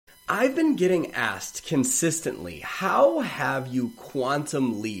I've been getting asked consistently, how have you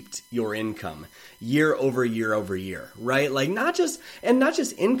quantum leaped your income year over year over year, right? Like not just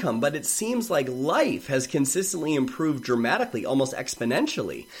income, but it seems like life has consistently improved dramatically, almost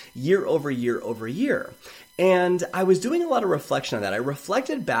exponentially, year over year over year. And I was doing a lot of reflection on that. I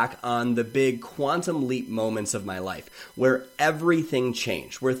reflected back on the big quantum leap moments of my life where everything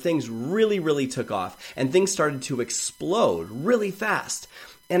changed, where things really, really took off and things started to explode really fast.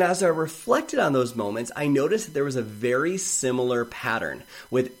 And as I reflected on those moments, I noticed that there was a very similar pattern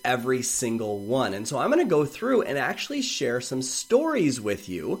with every single one. And so I'm going to go through and actually share some stories with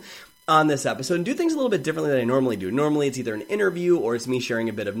you on this episode and do things a little bit differently than I normally do. Normally it's either an interview or it's me sharing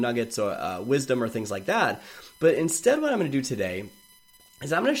a bit of nuggets or wisdom or things like that. But instead what I'm going to do today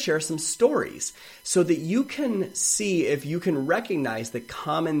is I'm going to share some stories so that you can see if you can recognize the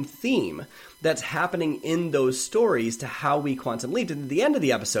common theme that's happening in those stories to how we quantum leaped. And at the end of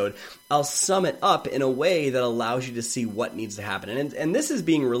the episode, I'll sum it up in a way that allows you to see what needs to happen. And this is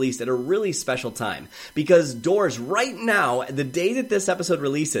being released at a really special time because doors right now, the day that this episode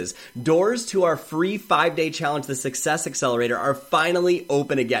releases, doors to our free 5-day challenge, the Success Accelerator, are finally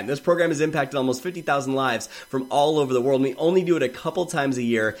open again. This program has impacted almost 50,000 lives from all over the world. We only do it a couple times a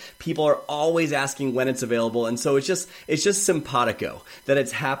year. People are always asking when it's available. And so it's just simpatico that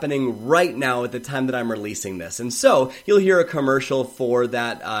it's happening right now at the time that I'm releasing this. And so you'll hear a commercial for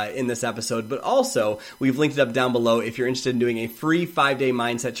that in this episode, but also we've linked it up down below if you're interested in doing a free 5-day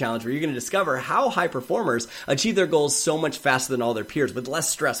mindset challenge where you're going to discover how high performers achieve their goals so much faster than all their peers with less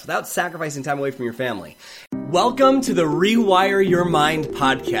stress, without sacrificing time away from your family. Welcome to the Rewire Your Mind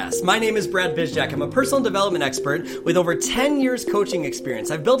podcast. My name is Brad Bizjack. I'm a personal development expert with over 10 years coaching experience.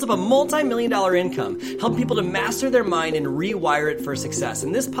 I've built up a multi-million-dollar income, helping people to master their mind and rewire it for success.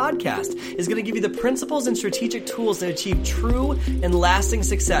 And this podcast is going to give you the principles and strategic tools to achieve true and lasting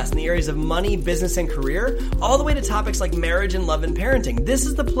success in the areas of money, business, and career, all the way to topics like marriage and love and parenting. This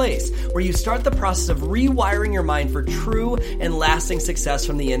is the place where you start the process of rewiring your mind for true and lasting success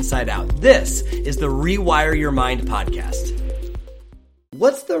from the inside out. This is the Rewire Your Mind podcast.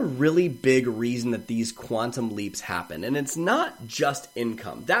 What's the really big reason that these quantum leaps happen? And it's not just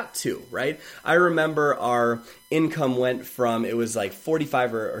income, that too, right? I remember our income went from, it was like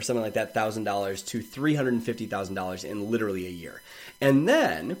 $45 or something like that, $1,000 to $350,000 in literally a year. And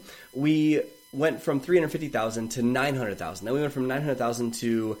then we went from $350,000 to $900,000. Then we went from $900,000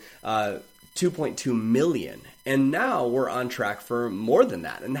 to $2.2 million. And now we're on track for more than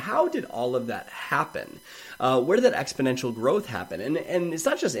that. And how did all of that happen? Where did that exponential growth happen? And it's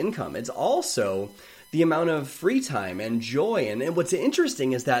not just income. It's also the amount of free time and joy. And what's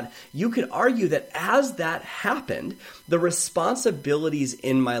interesting is that you could argue that as that happened, the responsibilities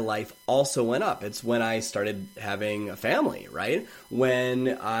in my life also went up. It's when I started having a family, right?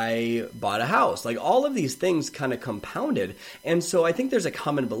 When I bought a house, like all of these things kind of compounded. And so I think there's a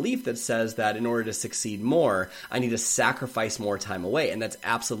common belief that says that in order to succeed more, I need to sacrifice more time away. And that's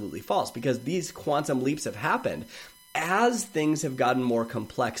absolutely false because these quantum leaps have happened as things have gotten more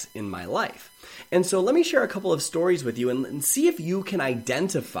complex in my life. And so let me share a couple of stories with you and see if you can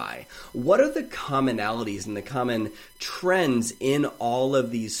identify what are the commonalities and the common trends in all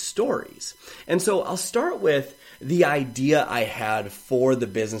of these stories. And so I'll start with the idea I had for the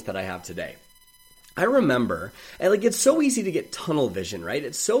business that I have today. I remember, and like it's so easy to get tunnel vision, right?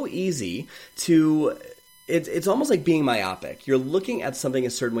 It's so easy to... It's almost like being myopic. You're looking at something a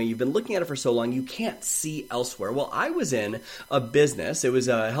certain way. You've been looking at it for so long, you can't see elsewhere. Well, I was in a business. It was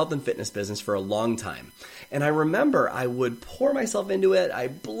a health and fitness business for a long time. And I remember I would pour myself into it. I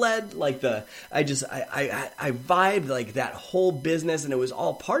bled like I vibed like that whole business, and it was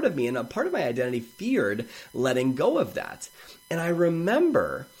all part of me. And a part of my identity feared letting go of that. And I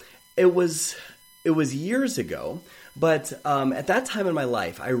remember it was years ago. But at that time in my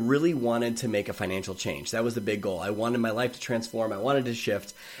life, I really wanted to make a financial change. That was the big goal. I wanted my life to transform. I wanted to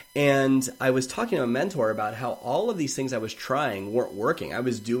shift. And I was talking to a mentor about how all of these things I was trying weren't working. I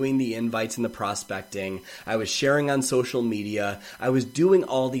was doing the invites and the prospecting. I was sharing on social media. I was doing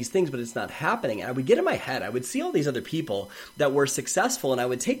all these things, but it's not happening. And I would get in my head. I would see all these other people that were successful, and I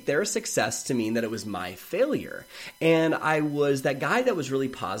would take their success to mean that it was my failure. And I was that guy that was really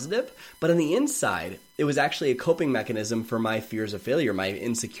positive, but on the inside, it was actually a coping mechanism for my fears of failure, my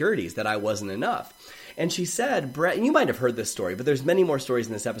insecurities, that I wasn't enough. And she said, Brad, and you might have heard this story, but there's many more stories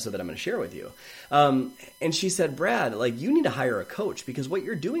in this episode that I'm going to share with you. And she said, Brad, like you need to hire a coach because what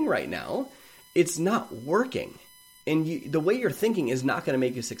you're doing right now, it's not working. And the way you're thinking is not going to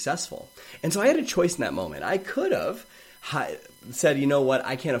make you successful. And so I had a choice in that moment. I could have said, you know what,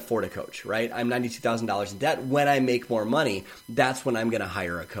 I can't afford a coach, right? I'm $92,000 in debt. When I make more money, that's when I'm going to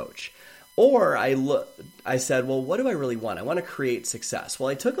hire a coach. Or I said, well, what do I really want? I want to create success. Well,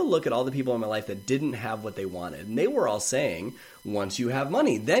 I took a look at all the people in my life that didn't have what they wanted. And they were all saying, once you have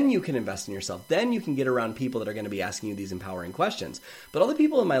money, then you can invest in yourself. Then you can get around people that are going to be asking you these empowering questions. But all the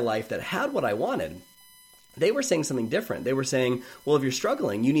people in my life that had what I wanted, they were saying something different. They were saying, well, if you're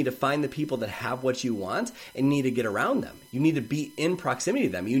struggling, you need to find the people that have what you want and you need to get around them. You need to be in proximity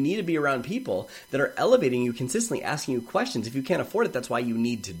to them. You need to be around people that are elevating you consistently, asking you questions. If you can't afford it, that's why you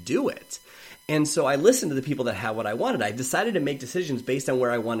need to do it. And so I listened to the people that had what I wanted. I decided to make decisions based on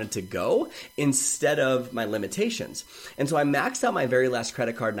where I wanted to go instead of my limitations. And so I maxed out my very last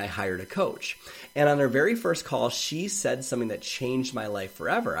credit card and I hired a coach. And on her very first call, she said something that changed my life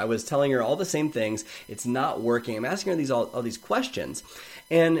forever. I was telling her all the same things. It's not working. I'm asking her all these questions.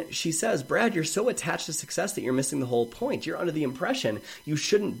 And she says, Brad, you're so attached to success that you're missing the whole point. You're under the impression you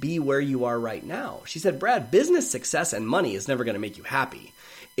shouldn't be where you are right now. She said, Brad, business success and money is never going to make you happy.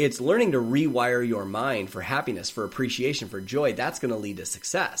 It's learning to rewire your mind for happiness, for appreciation, for joy. That's going to lead to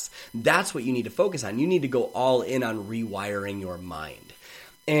success. That's what you need to focus on. You need to go all in on rewiring your mind.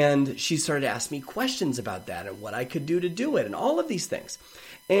 And she started to ask me questions about that and what I could do to do it and all of these things.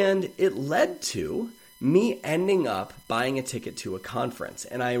 And it led to me ending up buying a ticket to a conference.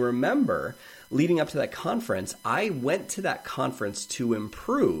 And I remember leading up to that conference, I went to that conference to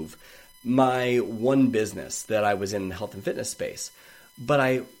improve my one business that I was in the health and fitness space. But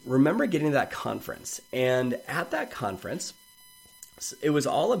I remember getting to that conference, and at that conference, it was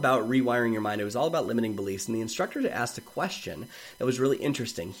all about rewiring your mind. It was all about limiting beliefs, and the instructor asked a question that was really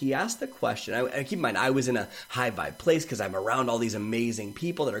interesting. He asked the question, and keep in mind, I was in a high vibe place because I'm around all these amazing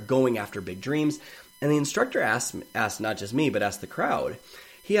people that are going after big dreams, and the instructor asked not just me, but asked the crowd.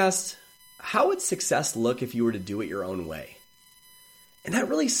 He asked, how would success look if you were to do it your own way? And that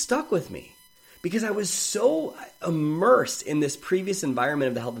really stuck with me. Because I was so immersed in this previous environment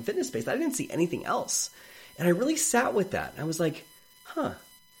of the health and fitness space that I didn't see anything else. And I really sat with that. And I was like, what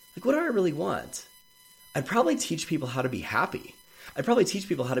do I really want? I'd probably teach people how to be happy. I'd probably teach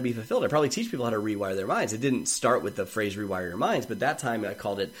people how to be fulfilled. I'd probably teach people how to rewire their minds. It didn't start with the phrase rewire your minds, but that time I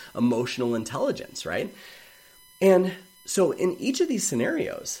called it emotional intelligence, right? And so in each of these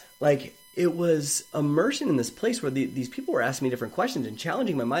scenarios, it was immersion in this place where these people were asking me different questions and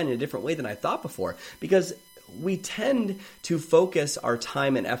challenging my mind in a different way than I thought before, because we tend to focus our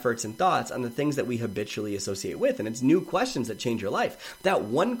time and efforts and thoughts on the things that we habitually associate with, and it's new questions that change your life. That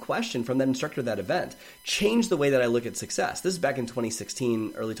one question from that instructor at that event changed the way that I look at success. This is back in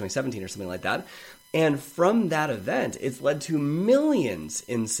 2016, early 2017 or something like that. And from that event, it's led to millions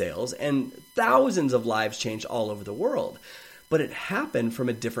in sales and thousands of lives changed all over the world. But it happened from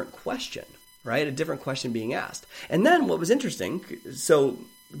a different question, right? A different question being asked. And then what was interesting, so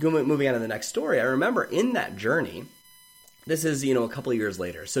moving on to the next story, I remember in that journey, this is, a couple of years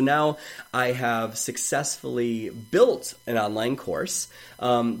later. So now I have successfully built an online course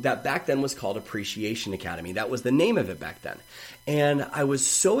that back then was called Appreciation Academy. That was the name of it back then. And I was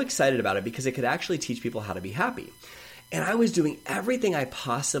so excited about it because it could actually teach people how to be happy. And I was doing everything I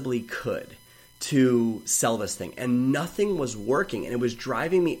possibly could to sell this thing, and nothing was working, and it was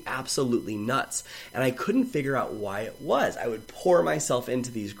driving me absolutely nuts, and I couldn't figure out why it was. I would pour myself into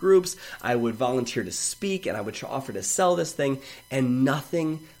these groups, I would volunteer to speak, and I would offer to sell this thing, and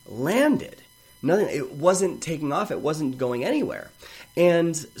nothing landed. It wasn't taking off, it wasn't going anywhere.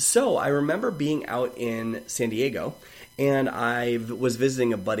 And so I remember being out in San Diego, and I was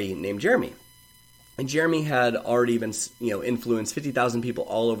visiting a buddy named Jeremy. And Jeremy had already been, influenced 50,000 people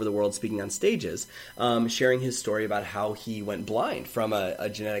all over the world speaking on stages, sharing his story about how he went blind from a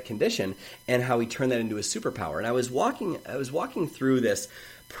genetic condition and how he turned that into a superpower. And I was walking through this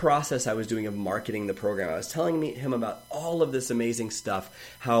process I was doing of marketing the program. I was telling him about all of this amazing stuff,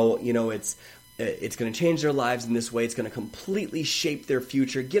 how, it's going to change their lives in this way. It's going to completely shape their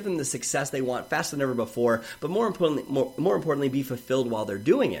future, give them the success they want faster than ever before, but more importantly, be fulfilled while they're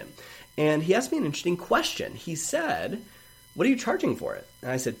doing it. And he asked me an interesting question. He said, what are you charging for it? And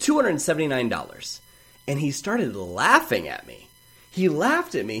I said, $279. And he started laughing at me. He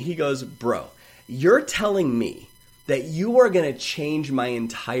laughed at me. He goes, bro, you're telling me that you are going to change my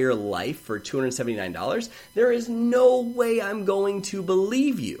entire life for $279? There is no way I'm going to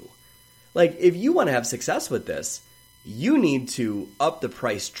believe you. If you want to have success with this, you need to up the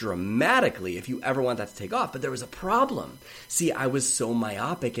price dramatically if you ever want that to take off. But there was a problem. See, I was so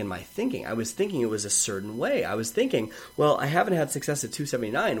myopic in my thinking. I was thinking it was a certain way. I was thinking, well, I haven't had success at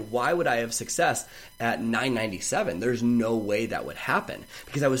 $279. Why would I have success at $997? There's no way that would happen,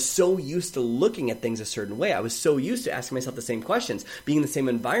 because I was so used to looking at things a certain way. I was so used to asking myself the same questions, being in the same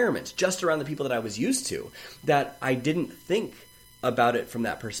environment, just around the people that I was used to, that I didn't think about it from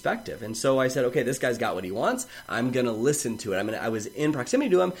that perspective. And so I said, okay, this guy's got what he wants. I'm going to listen to it. I was in proximity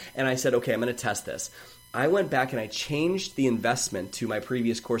to him, and I said, okay, I'm going to test this. I went back and I changed the investment to my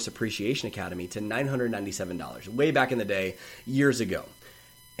previous Course Appreciation Academy to $997, way back in the day, years ago.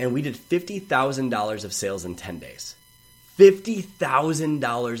 And we did $50,000 of sales in 10 days.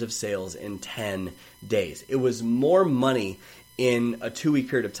 $50,000 of sales in 10 days. It was more money in a 2-week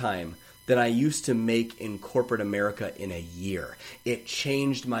period of time than I used to make in corporate America in a year. It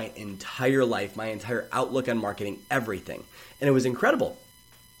changed my entire life, my entire outlook on marketing, everything. And it was incredible,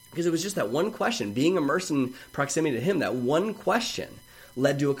 because it was just that one question, being immersed in proximity to him, that one question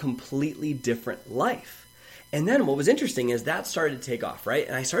led to a completely different life. And then what was interesting is that started to take off, right?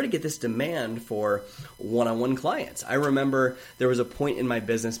 And I started to get this demand for one-on-one clients. I remember there was a point in my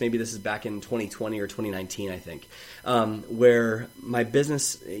business, maybe this is back in 2020 or 2019, I think, where my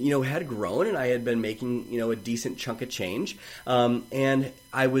business, had grown, and I had been making, a decent chunk of change. And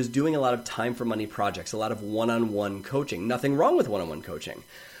I was doing a lot of time for money projects, a lot of one-on-one coaching. Nothing wrong with one-on-one coaching.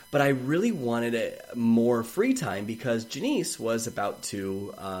 But I really wanted more free time because Janice was about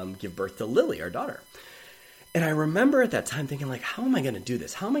to give birth to Lily, our daughter. And I remember at that time thinking, like, how am I going to do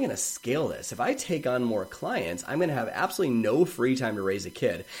this? How am I going to scale this? If I take on more clients, I'm going to have absolutely no free time to raise a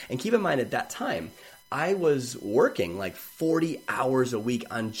kid. And keep in mind, at that time, I was working like 40 hours a week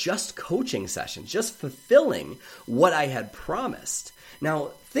on just coaching sessions, just fulfilling what I had promised.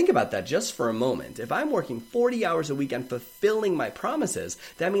 Now, think about that just for a moment. If I'm working 40 hours a week on fulfilling my promises,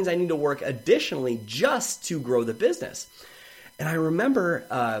 that means I need to work additionally just to grow the business. And I remember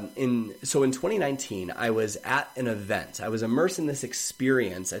in 2019, I was at an event. I was immersed in this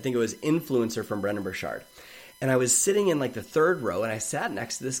experience. I think it was Influencer from Brendan Burchard. And I was sitting in like the third row, and I sat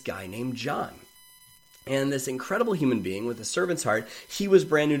next to this guy named John. And this incredible human being with a servant's heart, he was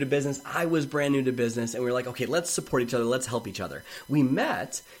brand new to business, I was brand new to business, and we were like, okay, let's support each other, let's help each other. We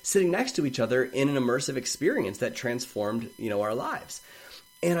met sitting next to each other in an immersive experience that transformed, our lives.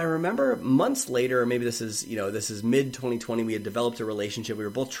 And I remember months later, maybe this is mid 2020, we had developed a relationship. We were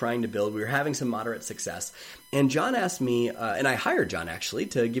both trying to build. We were having some moderate success. And John asked me, and I hired John actually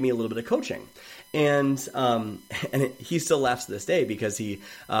to give me a little bit of coaching. And he still laughs to this day because he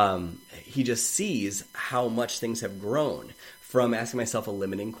just sees how much things have grown from asking myself a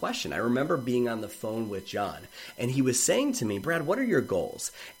limiting question. I remember being on the phone with John, and he was saying to me, Brad, what are your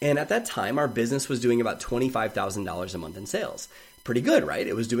goals? And at that time, our business was doing about $25,000 a month in sales. Pretty good, right?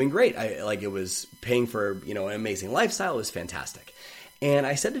 It was doing great. It was paying for, an amazing lifestyle. It was fantastic. And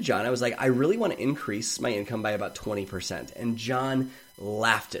I said to John, I was like, I really want to increase my income by about 20%. And John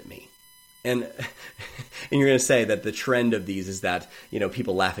laughed at me. And you're going to say that the trend of these is that,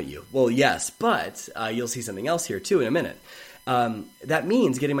 people laugh at you. Well, yes, but you'll see something else here too in a minute. That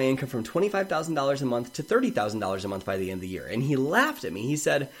means getting my income from $25,000 a month to $30,000 a month by the end of the year. And he laughed at me. He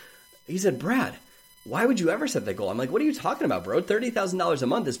said, Brad, why would you ever set that goal? I'm like, what are you talking about, bro? $30,000 a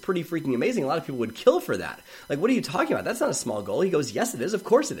month is pretty freaking amazing. A lot of people would kill for that. Like, what are you talking about? That's not a small goal. He goes, yes, it is. Of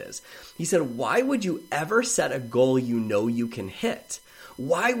course it is. He said, why would you ever set a goal you can hit?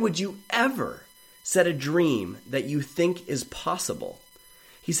 Why would you ever set a dream that you think is possible?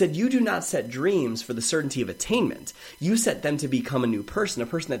 He said, you do not set dreams for the certainty of attainment. You set them to become a new person, a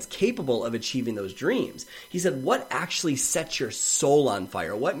person that's capable of achieving those dreams. He said, what actually sets your soul on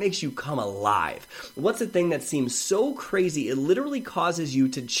fire? What makes you come alive? What's the thing that seems so crazy? It literally causes you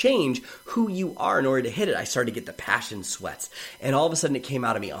to change who you are in order to hit it. I started to get the passion sweats. And all of a sudden it came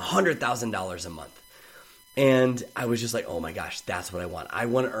out of me, $100,000 a month. And I was just like, oh my gosh, that's what I want. I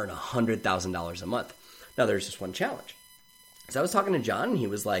want to earn $100,000 a month. Now there's just one challenge. So I was talking to John, and he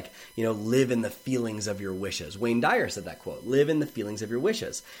was like, live in the feelings of your wishes. Wayne Dyer said that quote, live in the feelings of your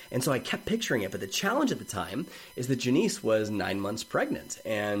wishes. And so I kept picturing it. But the challenge at the time is that Janice was 9 months pregnant.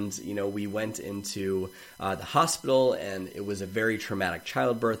 And, we went into the hospital, and it was a very traumatic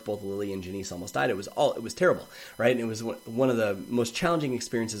childbirth. Both Lily and Janice almost died. It was terrible, right? And it was one of the most challenging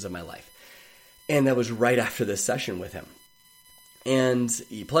experiences of my life. And that was right after this session with him. And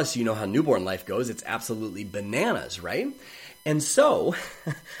plus, how newborn life goes. It's absolutely bananas, right? And so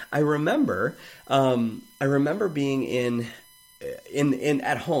I remember being in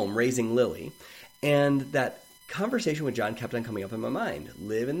at home raising Lily, and that conversation with John kept on coming up in my mind.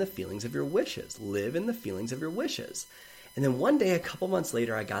 Live in the feelings of your wishes. Live in the feelings of your wishes. And then one day, a couple months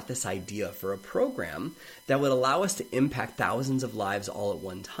later, I got this idea for a program that would allow us to impact thousands of lives all at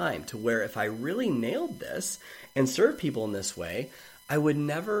one time, to where if I really nailed this and served people in this way, I would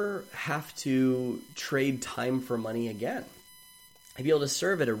never have to trade time for money again. I'd be able to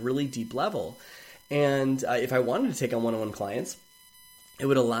serve at a really deep level. And if I wanted to take on one-on-one clients, it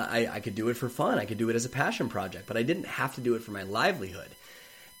would allow, I could do it for fun. I could do it as a passion project, but I didn't have to do it for my livelihood.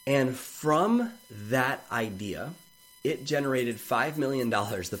 And from that idea, it generated $5 million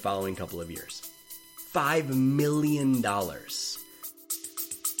the following couple of years. $5 million.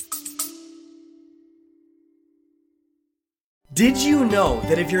 Did you know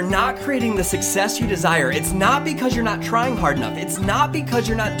that if you're not creating the success you desire, it's not because you're not trying hard enough. It's not because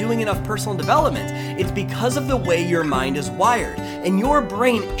you're not doing enough personal development. It's because of the way your mind is wired. And your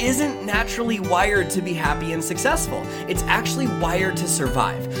brain isn't naturally wired to be happy and successful. It's actually wired to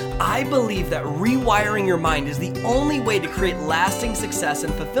survive. I believe that rewiring your mind is the only way to create lasting success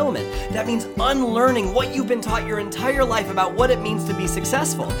and fulfillment. That means unlearning what you've been taught your entire life about what it means to be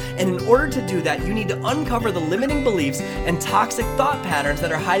successful. And in order to do that, you need to uncover the limiting beliefs and toxic thought patterns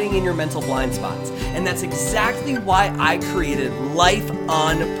that are hiding in your mental blind spots. And that's exactly why I created Life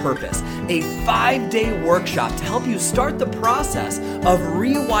on Purpose, a 5-day workshop to help you start the process of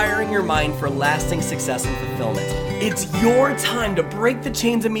rewiring your mind for lasting success and fulfillment. It's your time to break the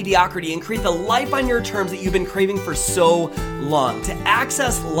chains of mediocrity and create the life on your terms that you've been craving for so long. To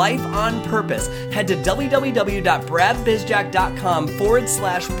access Life on Purpose, head to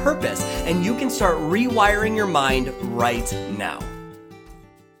www.bradbizjack.com/purpose and you can start rewiring your mind right now.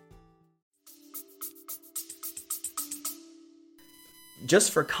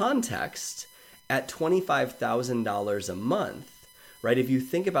 Just for context, at $25,000 a month, right? If you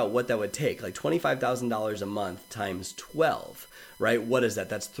think about what that would take, like $25,000 a month times 12, right? What is that?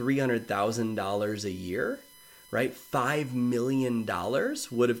 That's $300,000 a year, right? $5 million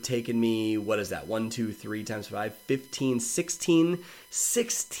would have taken me, what is that? 1, 2, 3 times 5, 15,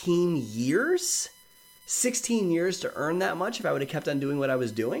 16 years? 16 years to earn that much if I would have kept on doing what I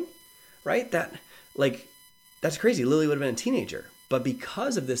was doing, right? That's crazy. Lily would have been a teenager. But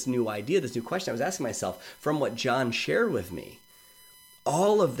because of this new idea, this new question I was asking myself from what John shared with me,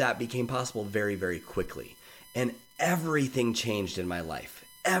 all of that became possible very, very quickly. And everything changed in my life.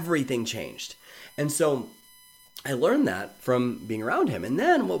 Everything changed. And so I learned that from being around him. And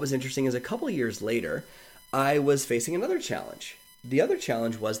then what was interesting is a couple of years later, I was facing another challenge. The other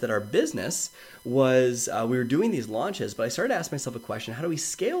challenge was that our business was, we were doing these launches, but I started to ask myself a question, how do we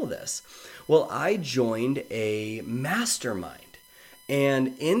scale this? Well, I joined a mastermind.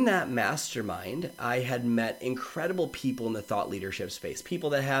 And in that mastermind, I had met incredible people in the thought leadership space.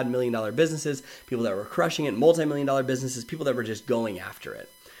 People that had million-dollar businesses, people that were crushing it, multi-million-dollar businesses, people that were just going after it.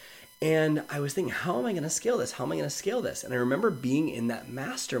 And I was thinking, how am I going to scale this? How am I going to scale this? And I remember being in that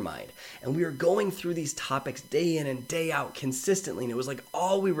mastermind, and we were going through these topics day in and day out consistently. And it was like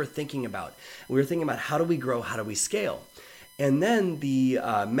all we were thinking about. We were thinking about how do we grow? How do we scale? And then the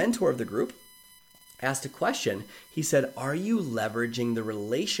mentor of the group asked a question. He said, are you leveraging the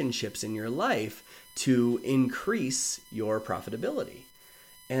relationships in your life to increase your profitability?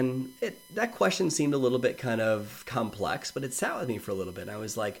 And that question seemed a little bit kind of complex, but it sat with me for a little bit. And I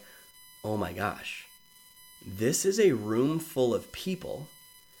was like, oh my gosh, this is a room full of people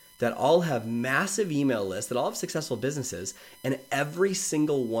that all have massive email lists, that all have successful businesses, and every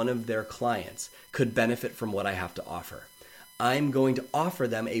single one of their clients could benefit from what I have to offer. I'm going to offer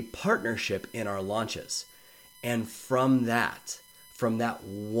them a partnership in our launches. And from that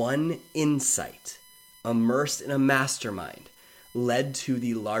one insight, immersed in a mastermind, led to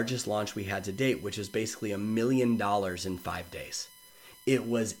the largest launch we had to date, which is basically $1 million in 5 days. It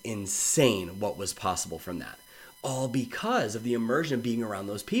was insane what was possible from that, all because of the immersion of being around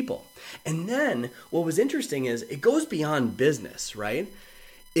those people. And then what was interesting is it goes beyond business, right?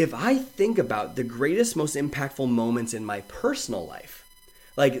 If I think about the greatest, most impactful moments in my personal life,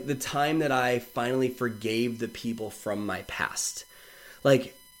 like the time that I finally forgave the people from my past,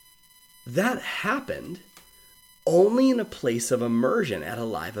 like that happened only in a place of immersion at a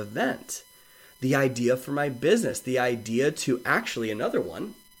live event. The idea for my business, the idea to actually, another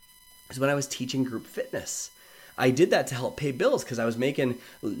one is when I was teaching group fitness. I did that to help pay bills because I was making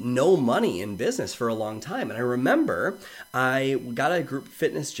no money in business for a long time. And I remember I got a group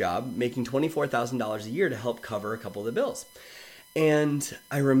fitness job making $24,000 a year to help cover a couple of the bills. And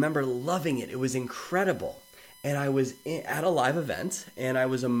I remember loving it. It was incredible. And I was at a live event and I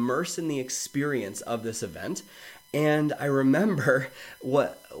was immersed in the experience of this event. And I remember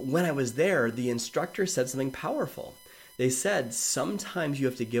when I was there, the instructor said something powerful. They said, sometimes you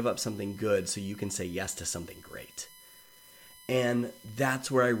have to give up something good so you can say yes to something great. And that's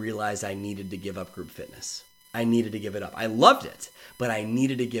where I realized I needed to give up group fitness. I needed to give it up. I loved it, but I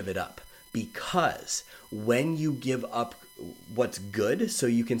needed to give it up, because when you give up what's good so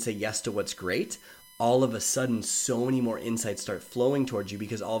you can say yes to what's great, all of a sudden so many more insights start flowing towards you,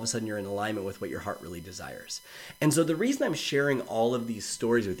 because all of a sudden you're in alignment with what your heart really desires. And so the reason I'm sharing all of these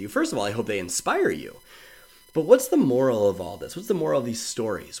stories with you, first of all, I hope they inspire you. But what's the moral of all this? What's the moral of these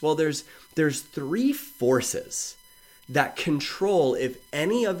stories? Well, there's three forces that control if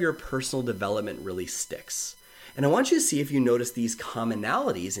any of your personal development really sticks. And I want you to see if you notice these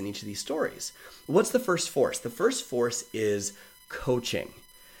commonalities in each of these stories. What's the first force? The first force is coaching.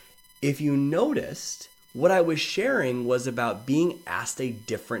 If you noticed, what I was sharing was about being asked a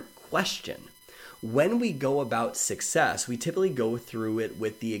different question. When we go about success, we typically go through it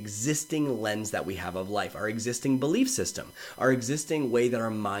with the existing lens that we have of life, our existing belief system, our existing way that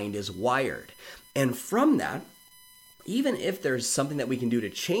our mind is wired. And from that, even if there's something that we can do to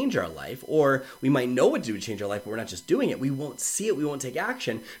change our life, or we might know what to do to change our life, but we're not just doing it, we won't see it, we won't take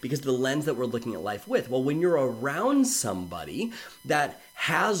action because of the lens that we're looking at life with. Well, when you're around somebody that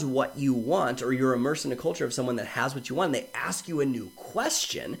has what you want, or you're immersed in a culture of someone that has what you want, and they ask you a new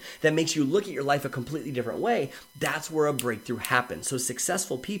question that makes you look at your life a completely different way, that's where a breakthrough happens. So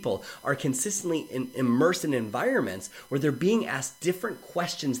successful people are consistently immersed in environments where they're being asked different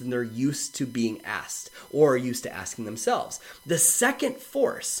questions than they're used to being asked or are used to asking themselves. The second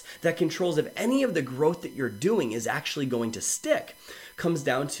force that controls if any of the growth that you're doing is actually going to stick comes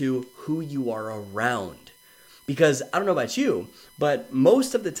down to who you are around. Because I don't know about you, but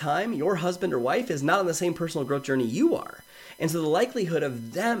most of the time, your husband or wife is not on the same personal growth journey you are. And so the likelihood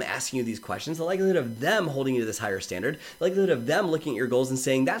of them asking you these questions, the likelihood of them holding you to this higher standard, the likelihood of them looking at your goals and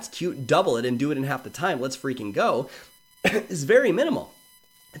saying, that's cute, double it and do it in half the time, let's freaking go, is very minimal.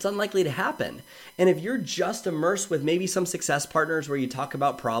 It's unlikely to happen. And if you're just immersed with maybe some success partners where you talk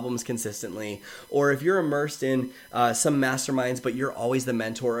about problems consistently, or if you're immersed in some masterminds, but you're always the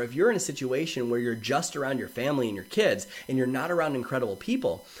mentor, or if you're in a situation where you're just around your family and your kids and you're not around incredible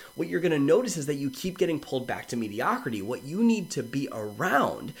people, what you're going to notice is that you keep getting pulled back to mediocrity. What you need to be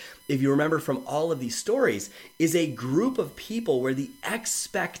around, if you remember from all of these stories, is a group of people where the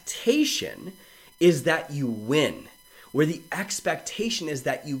expectation is that you win, where the expectation is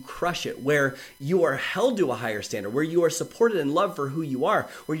that you crush it, where you are held to a higher standard, where you are supported and loved for who you are,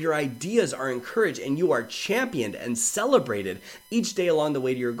 where your ideas are encouraged and you are championed and celebrated each day along the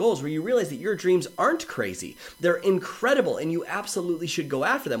way to your goals, where you realize that your dreams aren't crazy. They're incredible and you absolutely should go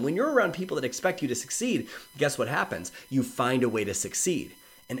after them. When you're around people that expect you to succeed, guess what happens? You find a way to succeed.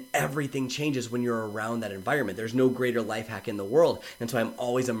 And everything changes when you're around that environment. There's no greater life hack in the world. And so I'm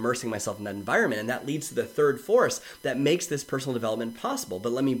always immersing myself in that environment. And that leads to the third force that makes this personal development possible.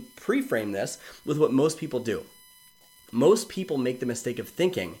 But let me pre-frame this with what most people do. Most people make the mistake of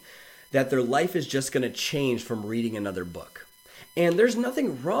thinking that their life is just going to change from reading another book. And there's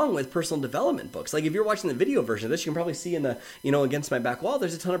nothing wrong with personal development books. Like if you're watching the video version of this, you can probably see in the, against my back wall,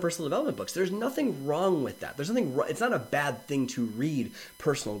 there's a ton of personal development books. There's nothing wrong with that. There's nothing wrong. It's not a bad thing to read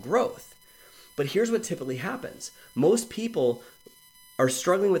personal growth. But here's what typically happens. Most people are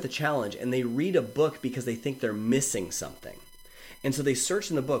struggling with a challenge and they read a book because they think they're missing something. And so they search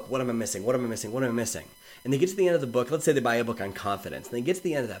in the book, what am I missing? What am I missing? What am I missing? And they get to the end of the book. Let's say they buy a book on confidence. And they get to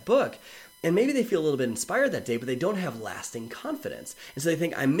the end of that book and maybe they feel a little bit inspired that day, but they don't have lasting confidence. And so they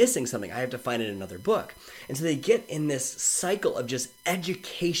think, I'm missing something. I have to find it in another book. And so they get in this cycle of just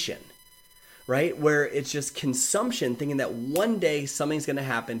education, right? Where it's just consumption, thinking that one day something's going to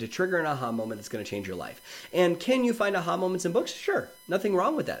happen to trigger an aha moment that's going to change your life. And can you find aha moments in books? Sure. Nothing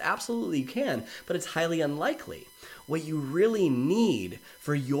wrong with that. Absolutely you can, but it's highly unlikely. What you really need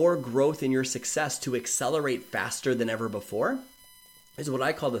for your growth and your success to accelerate faster than ever before is what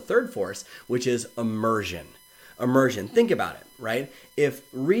I call the third force, which is immersion. Immersion. Think about it, right? If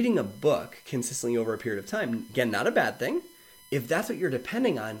reading a book consistently over a period of time, again, not a bad thing, if that's what you're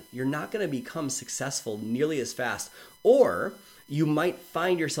depending on, you're not going to become successful nearly as fast, or you might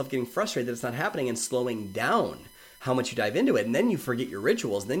find yourself getting frustrated that it's not happening and slowing down how much you dive into it, and then you forget your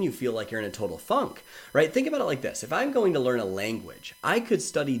rituals, and then you feel like you're in a total funk, right? Think about it like this. If I'm going to learn a language, I could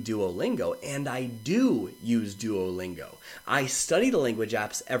study Duolingo, and I do use Duolingo. I study the language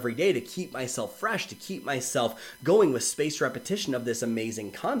apps every day to keep myself fresh, to keep myself going with spaced repetition of this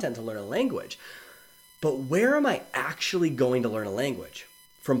amazing content to learn a language. But where am I actually going to learn a language?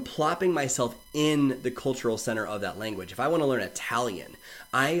 From plopping myself in the cultural center of that language. If I want to learn Italian,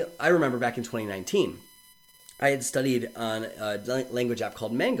 I remember back in 2019, I had studied on a language app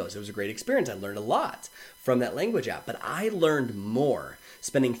called Mangoes. It was a great experience. I learned a lot from that language app, but I learned more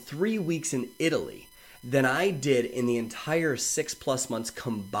spending 3 weeks in Italy than I did in the entire 6+ months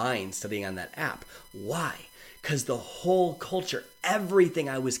combined studying on that app. Why? Because the whole culture, everything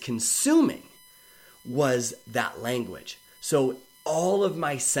I was consuming was that language. So all of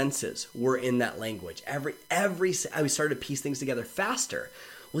my senses were in that language. I started to piece things together faster.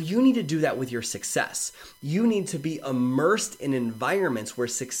 Well, you need to do that with your success. You need to be immersed in environments where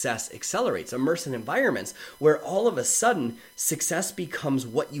success accelerates, immersed in environments where all of a sudden success becomes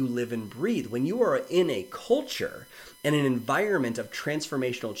what you live and breathe. When you are in a culture and an environment of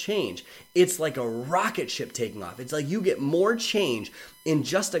transformational change, it's like a rocket ship taking off. It's like you get more change in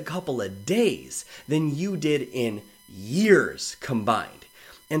just a couple of days than you did in years combined.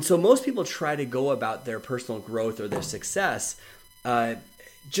 And so most people try to go about their personal growth or their success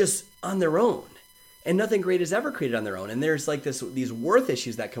just on their own. And nothing great is ever created on their own. And there's like these worth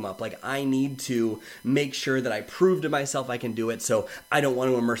issues that come up. Like, I need to make sure that I prove to myself I can do it. So I don't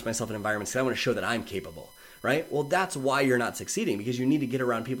want to immerse myself in environments because I want to show that I'm capable, right? Well, that's why you're not succeeding, because you need to get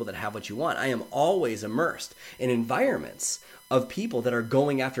around people that have what you want. I am always immersed in environments of people that are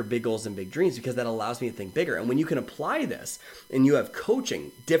going after big goals and big dreams, because that allows me to think bigger. And when you can apply this and you have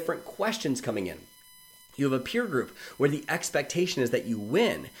coaching, different questions coming in, you have a peer group where the expectation is that you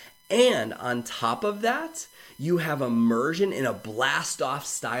win. And on top of that, you have immersion in a blast-off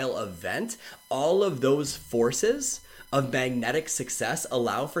style event. All of those forces of magnetic success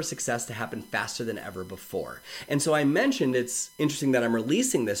allow for success to happen faster than ever before. And so I mentioned it's interesting that I'm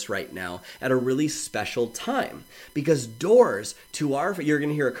releasing this right now at a really special time, because doors to you're going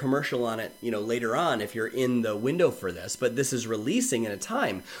to hear a commercial on it, later on if you're in the window for this, but this is releasing in a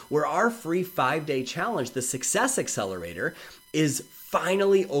time where our free 5-day challenge, the Success Accelerator, is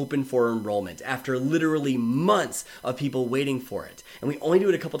finally open for enrollment after literally months of people waiting for it. And we only do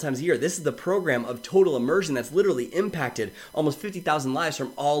it a couple times a year. This is the program of total immersion that's literally impacted almost 50,000 lives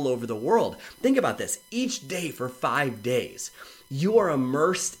from all over the world. Think about this. Each day for 5 days, you are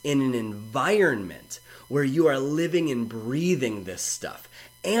immersed in an environment where you are living and breathing this stuff.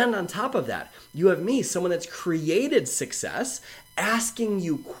 And on top of that, you have me, someone that's created success, asking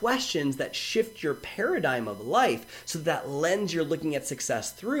you questions that shift your paradigm of life, so that lens you're looking at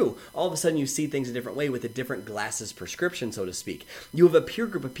success through, all of a sudden you see things a different way with a different glasses prescription, so to speak. You have a peer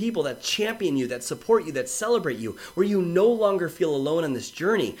group of people that champion you, that support you, that celebrate you, where you no longer feel alone on this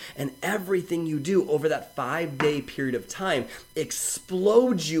journey, and everything you do over that 5-day period of time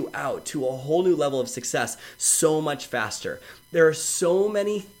explodes you out to a whole new level of success so much faster. There are so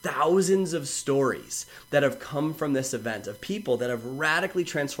many thousands of stories that have come from this event of people that have radically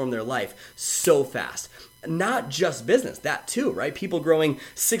transformed their life so fast. Not just business, that too, right? People growing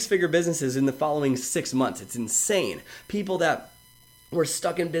 6-figure businesses in the following 6 months. It's insane. People that were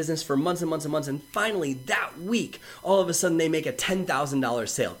stuck in business for months and months and months, and finally that week, all of a sudden they make a $10,000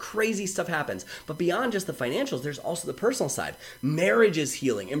 sale. Crazy stuff happens. But beyond just the financials, there's also the personal side. Marriage is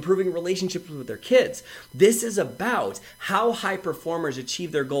healing, improving relationships with their kids. This is about how high performers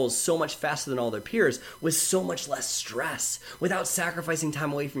achieve their goals so much faster than all their peers with so much less stress, without sacrificing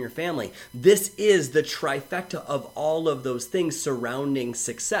time away from your family. This is the trifecta of all of those things surrounding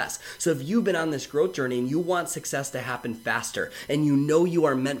success. So if you've been on this growth journey and you want success to happen faster, and you know you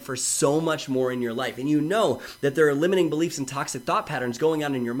are meant for so much more in your life, and you know that there are limiting beliefs and toxic thought patterns going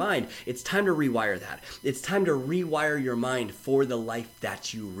on in your mind, it's time to rewire that. It's time to rewire your mind for the life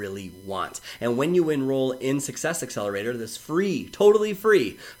that you really want. And when you enroll in Success Accelerator, this free, totally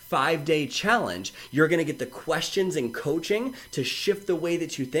free 5-day challenge, you're going to get the questions and coaching to shift the way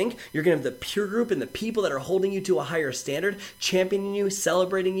that you think. You're going to have the peer group and the people that are holding you to a higher standard, championing you,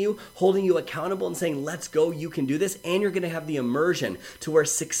 celebrating you, holding you accountable and saying, let's go, you can do this. And you're going to have the immersion to where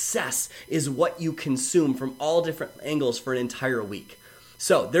success is what you consume from all different angles for an entire week.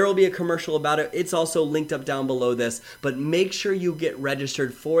 So there will be a commercial about it. It's also linked up down below this, but make sure you get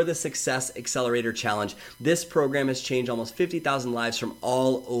registered for the Success Accelerator Challenge. This program has changed almost 50,000 lives from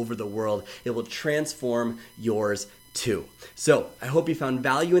all over the world. It will transform yours too. So I hope you found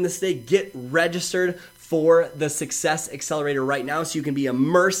value in this today. Get registered for the Success Accelerator right now so you can be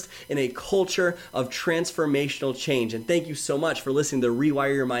immersed in a culture of transformational change. And thank you so much for listening to the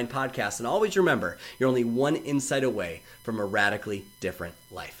Rewire Your Mind podcast. And always remember, you're only one insight away from a radically different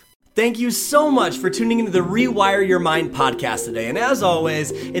life. Thank you so much for tuning into the Rewire Your Mind podcast today. And as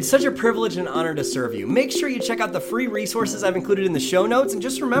always, it's such a privilege and honor to serve you. Make sure you check out the free resources I've included in the show notes. And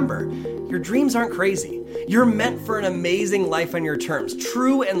just remember, your dreams aren't crazy. You're meant for an amazing life on your terms.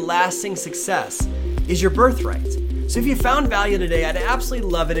 True and lasting success is your birthright. So if you found value today, I'd absolutely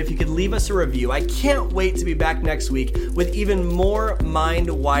love it if you could leave us a review. I can't wait to be back next week with even more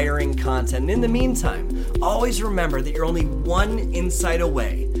mind-wiring content. And in the meantime, always remember that you're only one insight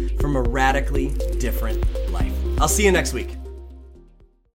away from a radically different life. I'll see you next week.